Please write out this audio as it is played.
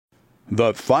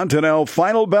The Fontanelle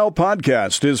Final Bell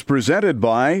podcast is presented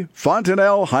by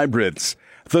Fontanelle Hybrids.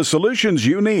 The solutions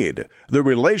you need, the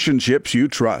relationships you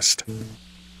trust.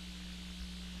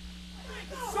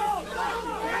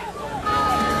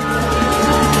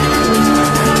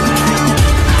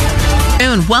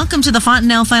 And welcome to the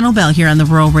Fontanelle Final Bell here on the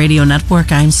Rural Radio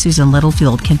Network. I'm Susan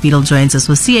Littlefield. Kent Beadle joins us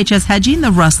with CHS Hedging,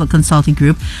 the Russell Consulting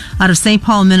Group out of St.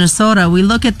 Paul, Minnesota. We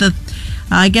look at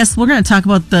I guess we're going to talk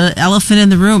about the elephant in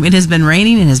the room. It has been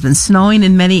raining. It has been snowing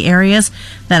in many areas.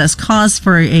 That has caused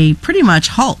for a pretty much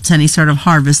halt to any sort of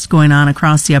harvest going on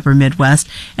across the upper Midwest.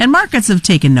 And markets have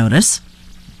taken notice.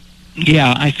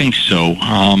 Yeah, I think so.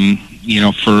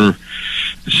 For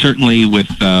certainly with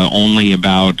only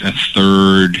about a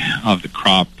third of the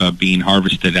crop being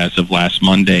harvested as of last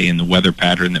Monday and the weather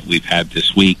pattern that we've had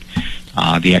this week,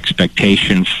 the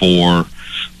expectation for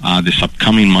this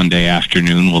upcoming Monday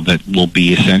afternoon will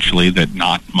be essentially that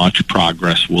not much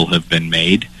progress will have been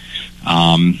made.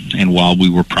 And while we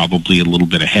were probably a little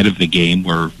bit ahead of the game,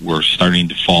 we're starting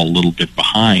to fall a little bit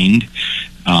behind.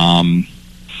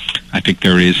 I think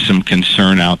there is some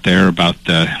concern out there about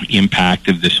the impact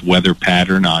of this weather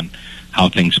pattern on how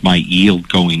things might yield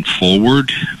going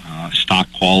forward. Stock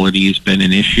quality has been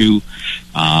an issue.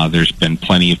 There's been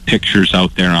plenty of pictures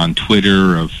out there on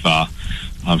Twitter of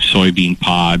soybean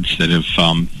pods that have,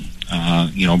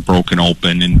 broken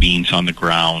open and beans on the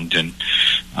ground, and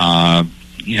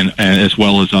as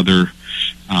well as other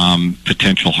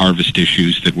potential harvest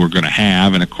issues that we're going to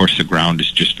have. And of course, the ground is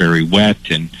just very wet,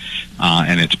 and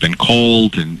it's been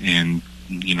cold, and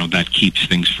that keeps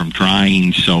things from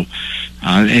drying. So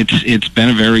it's been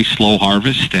a very slow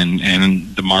harvest,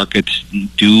 and the markets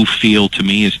do feel to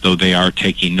me as though they are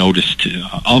taking notice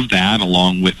of that,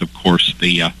 along with, of course,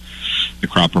 the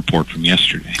crop report from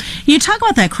yesterday. You talk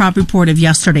about that crop report of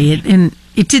yesterday, and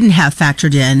it didn't have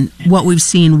factored in what we've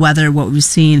seen weather, what we've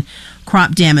seen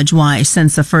crop damage-wise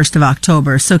since the 1st of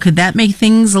October. So could that make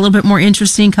things a little bit more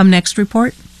interesting come next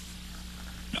report?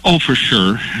 Oh, for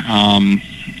sure.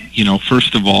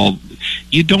 First of all,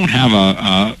 you don't have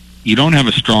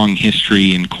a strong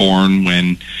history in corn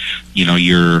when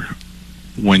your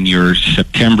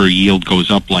September yield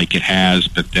goes up like it has,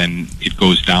 but then it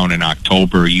goes down in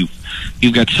October. You've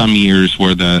got some years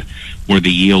where the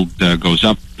yield goes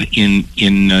up in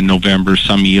November,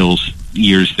 some years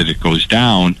that it goes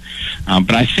down.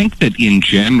 But I think that in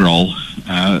general,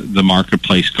 the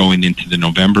marketplace going into the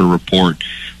November report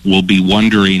will be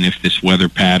wondering if this weather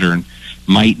pattern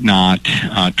might not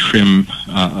trim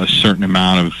a certain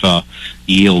amount of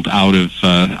yield out of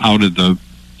the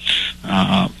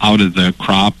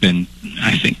crop. And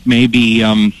I think maybe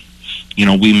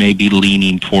we may be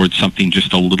leaning towards something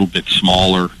just a little bit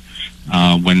smaller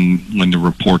when the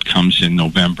report comes in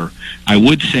November. I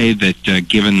would say that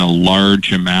given the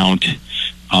large amount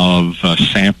of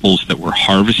samples that were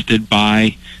harvested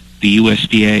by the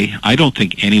USDA, I don't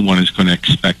think anyone is going to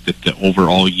expect that the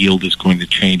overall yield is going to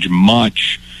change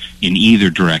much in either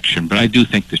direction. But I do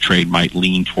think the trade might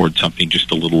lean towards something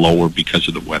just a little lower because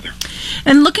of the weather.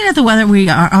 And looking at the weather, we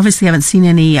obviously haven't seen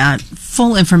any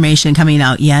full information coming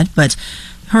out yet, but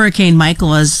Hurricane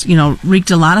Michael has, wreaked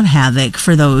a lot of havoc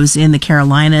for those in the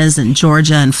Carolinas and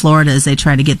Georgia and Florida as they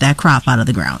try to get that crop out of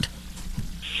the ground.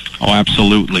 Oh,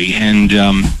 absolutely. And,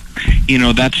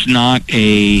 that's not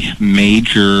a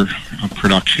major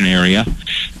production area,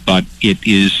 but it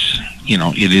is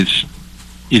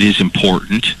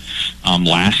important.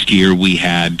 Last year we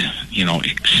had,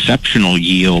 exceptional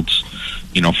yields,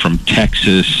 from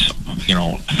Texas,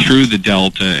 through the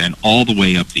Delta and all the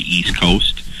way up the East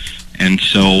Coast. And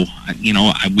so,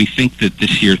 we think that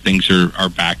this year things are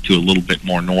back to a little bit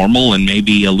more normal, and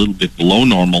maybe a little bit below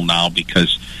normal now,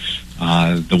 because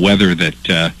the weather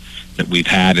that we've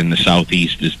had in the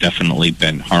Southeast has definitely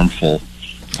been harmful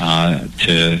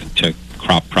to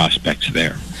crop prospects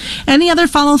there. Any other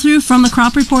follow-through from the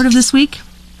crop report of this week?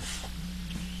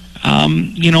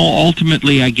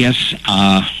 Ultimately, I guess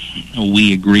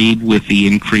we agreed with the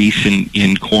increase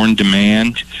in corn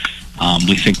demand.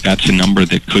 We think that's a number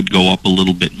that could go up a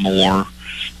little bit more.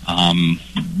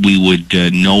 We would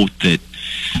note that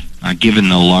given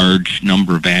the large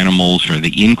number of animals, or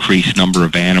the increased number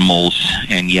of animals,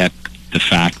 and yet the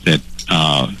fact that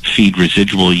feed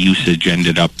residual usage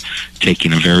ended up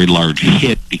taking a very large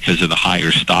hit because of the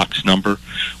higher stocks number,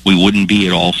 we wouldn't be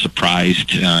at all surprised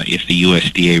if the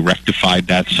USDA rectified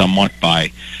that somewhat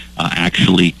by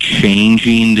actually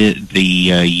changing the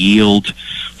yield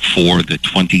for the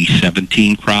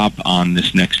 2017 crop on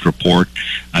this next report.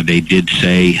 They did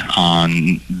say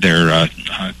on their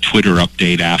Twitter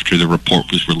update after the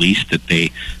report was released that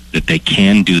they that they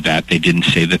can do that. They didn't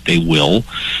say that they will.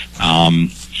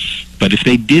 But if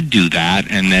they did do that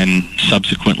and then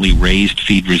subsequently raised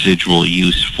feed residual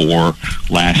use for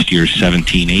last year's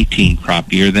 17-18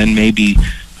 crop year, then maybe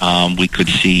we could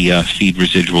see feed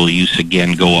residual use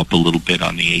again go up a little bit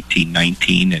on the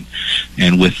 18-19,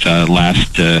 and with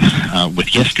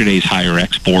with yesterday's higher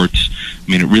exports,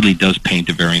 I mean, it really does paint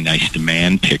a very nice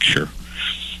demand picture.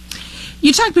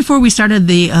 You talked before we started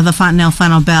the Fontenelle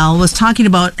Final Bell, was talking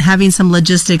about having some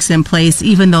logistics in place,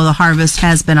 even though the harvest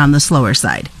has been on the slower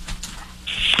side.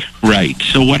 Right.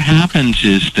 So what happens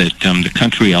is that the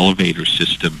country elevator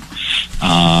system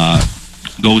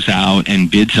goes out and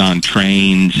bids on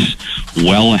trains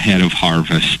well ahead of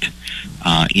harvest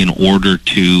in order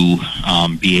to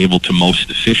be able to most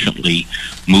efficiently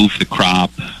move the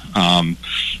crop,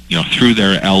 through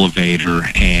their elevator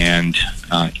and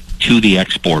to the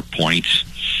export points.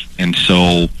 And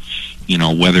so,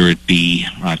 whether it be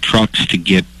trucks to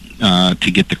get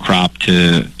the crop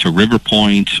to river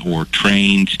points, or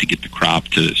trains to get the crop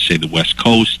to, say, the West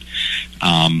Coast.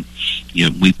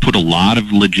 We put a lot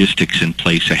of logistics in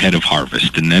place ahead of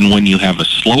harvest. And then when you have a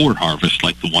slower harvest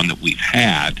like the one that we've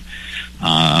had,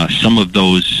 some of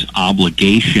those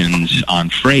obligations on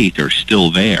freight are still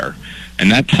there.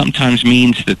 And that sometimes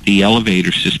means that the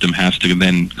elevator system has to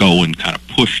then go and kind of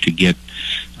push to get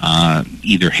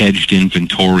either hedged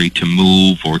inventory to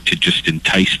move, or to just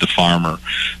entice the farmer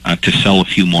to sell a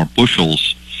few more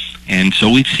bushels. And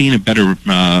so we've seen a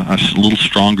little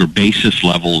stronger basis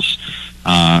levels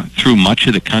through much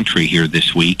of the country here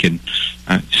this week, and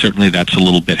certainly that's a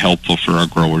little bit helpful for our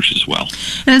growers as well.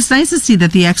 And it's nice to see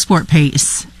that the export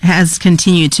pace has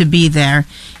continued to be there,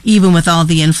 even with all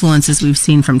the influences we've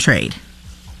seen from trade.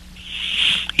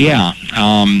 Yeah,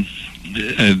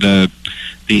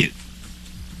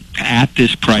 at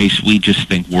this price, we just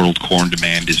think world corn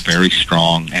demand is very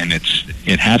strong, and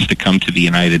it has to come to the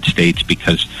United States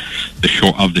because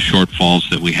of the shortfalls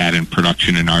that we had in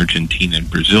production in Argentina and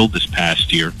Brazil this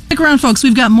past year. Stick around, folks.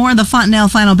 We've got more of the Fontenelle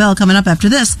Final Bell coming up after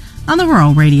this on the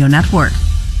Rural Radio Network.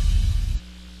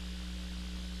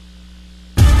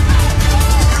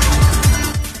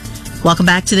 Welcome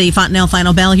back to the Fontenelle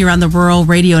Final Bell here on the Rural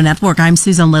Radio Network. I'm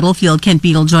Susan Littlefield. Kent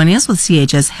Beadle joining us with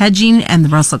CHS Hedging and the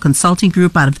Russell Consulting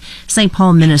Group out of St.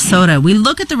 Paul, Minnesota. We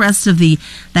look at the rest of the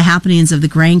happenings of the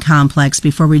grain complex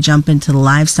before we jump into the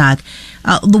livestock.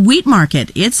 The wheat market,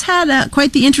 it's had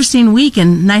quite the interesting week,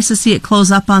 and nice to see it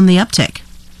close up on the uptick.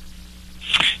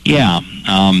 Yeah,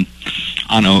 on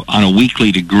a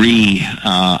weekly degree,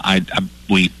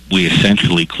 we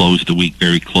essentially closed the week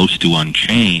very close to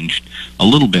unchanged, a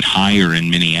little bit higher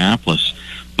in Minneapolis.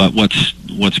 But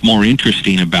what's more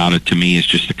interesting about it to me is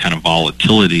just the kind of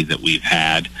volatility that we've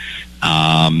had.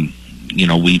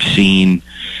 We've seen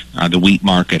the wheat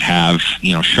market have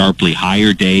sharply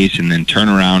higher days and then turn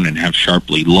around and have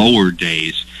sharply lower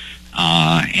days.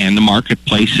 And the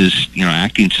marketplace is,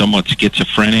 acting somewhat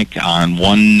schizophrenic. On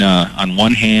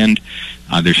one hand,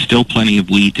 there's still plenty of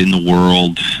wheat in the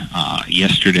world.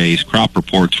 Yesterday's crop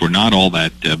reports were not all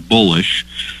that bullish.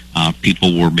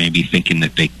 People were maybe thinking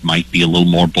that they might be a little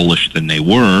more bullish than they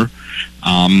were.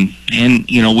 And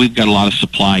we've got a lot of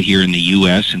supply here in the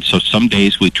U.S., and so some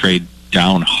days we trade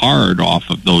down hard off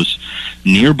of those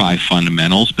nearby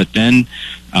fundamentals, but then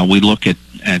we look at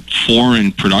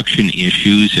foreign production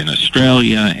issues in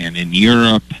Australia and in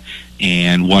Europe,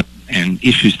 and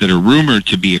issues that are rumored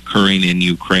to be occurring in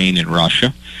Ukraine and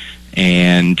Russia,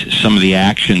 and some of the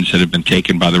actions that have been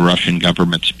taken by the Russian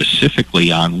government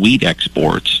specifically on wheat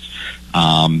exports.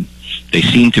 They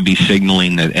seem to be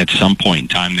signaling that at some point in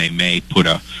time they may put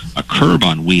a curb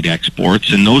on wheat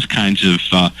exports, and those kinds of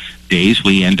days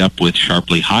we end up with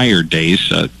sharply higher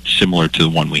days similar to the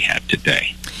one we had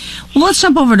today. Well, let's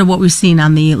jump over to what we've seen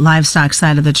on the livestock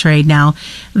side of the trade now.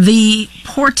 The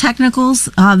poor technicals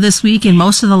this week in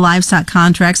most of the livestock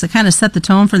contracts that kind of set the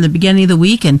tone from the beginning of the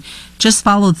week and just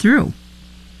followed through.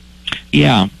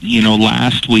 Yeah,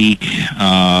 last week,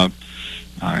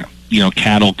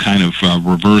 cattle kind of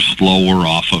reversed lower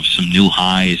off of some new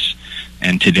highs.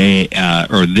 And today,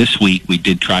 or this week, we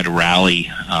did try to rally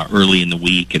early in the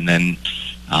week, and then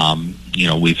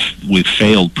we've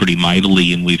failed pretty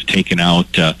mightily, and we've taken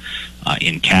out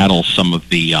in cattle some of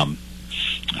the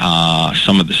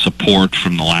support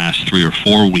from the last 3 or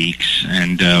 4 weeks,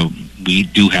 and we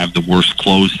do have the worst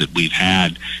close that we've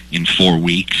had in 4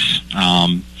 weeks.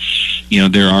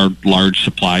 There are large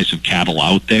supplies of cattle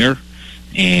out there,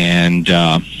 and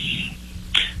the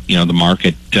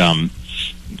market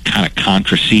kind of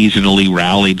contra-seasonally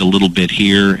rallied a little bit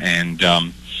here, and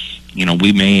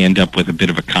we may end up with a bit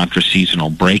of a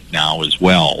contra-seasonal break now as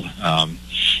well.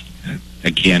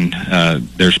 again,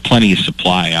 there's plenty of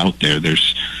supply out there.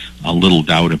 There's a little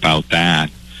doubt about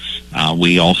that.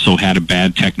 We also had a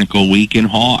bad technical week in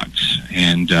hogs,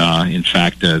 and in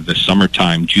fact, the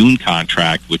summertime June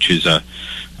contract, which is a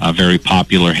very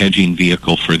popular hedging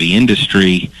vehicle for the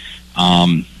industry,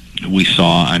 we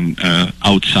saw an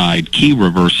outside key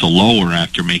reversal lower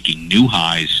after making new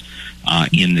highs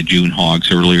in the June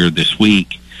hogs earlier this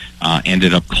week.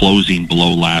 Ended up closing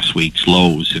below last week's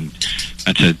lows, and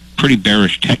that's a pretty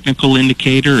bearish technical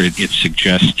indicator. It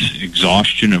suggests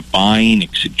exhaustion of buying.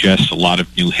 It suggests a lot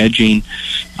of new hedging,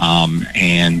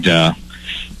 and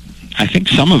I think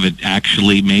some of it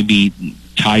actually may be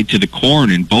tied to the corn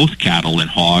in both cattle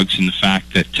and hogs, and the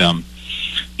fact that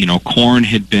corn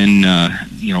had been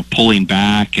pulling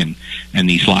back, and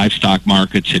these livestock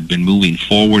markets had been moving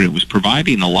forward. It was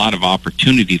providing a lot of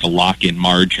opportunity to lock in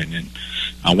margin, and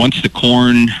once the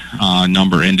corn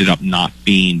number ended up not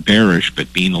being bearish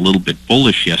but being a little bit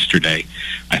bullish yesterday,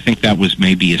 I think that was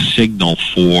maybe a signal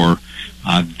for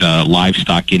the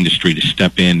livestock industry to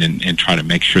step in and try to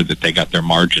make sure that they got their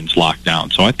margins locked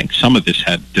down. So I think some of this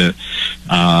had to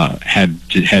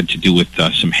do with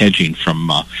some hedging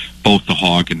from both the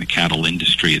hog and the cattle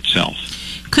industry itself.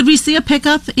 Could we see a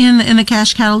pickup in the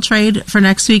cash cattle trade for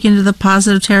next week into the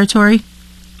positive territory?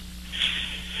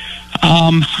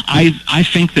 I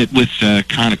think that with the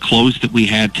kind of close that we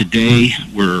had today,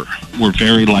 we're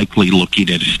very likely looking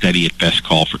at a steady at best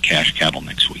call for cash cattle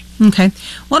next week. Okay.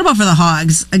 What about for the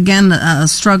hogs? Again, a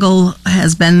struggle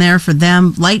has been there for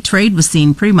them. Light trade was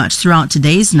seen pretty much throughout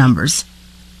today's numbers.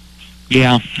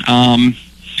 Yeah.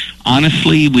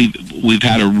 Honestly, we've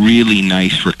had a really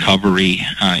nice recovery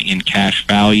in cash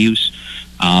values,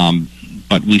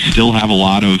 but we still have a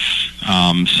lot of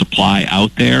supply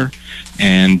out there.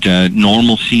 And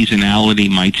normal seasonality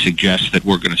might suggest that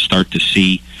we're going to start to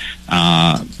see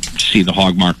the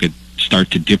hog market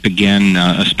start to dip again,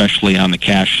 especially on the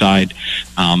cash side.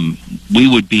 We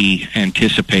would be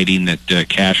anticipating that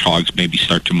cash hogs maybe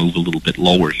start to move a little bit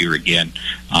lower here again,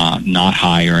 not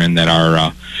higher, and that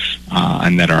our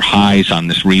highs on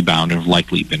this rebound have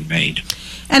likely been made.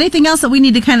 Anything else that we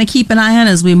need to kind of keep an eye on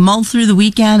as we mull through the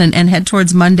weekend and head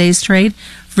towards Monday's trade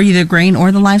for either grain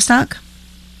or the livestock?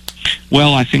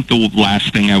 Well, I think the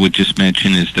last thing I would just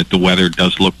mention is that the weather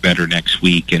does look better next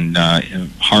week, and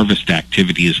harvest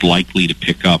activity is likely to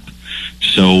pick up.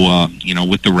 So,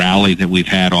 with the rally that we've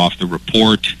had off the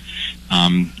report,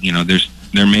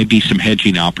 there may be some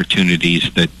hedging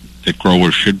opportunities that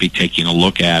growers should be taking a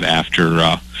look at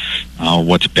after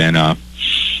what's been a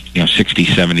 60,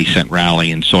 70 cent rally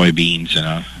in soybeans and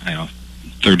a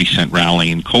 30 cent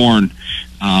rally in corn.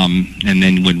 And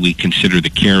then when we consider the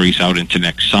carries out into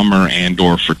next summer and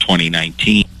or for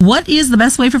 2019. What is the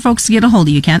best way for folks to get a hold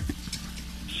of you, Kent?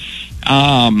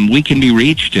 We can be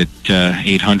reached at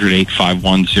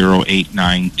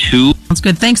 800-851-0892. That's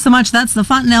good. Thanks so much. That's the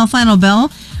Fontanelle Final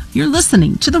Bell. You're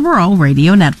listening to the Rural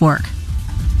Radio Network.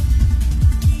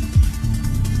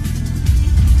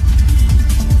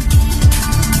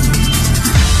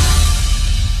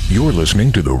 You're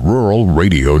listening to the Rural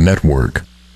Radio Network.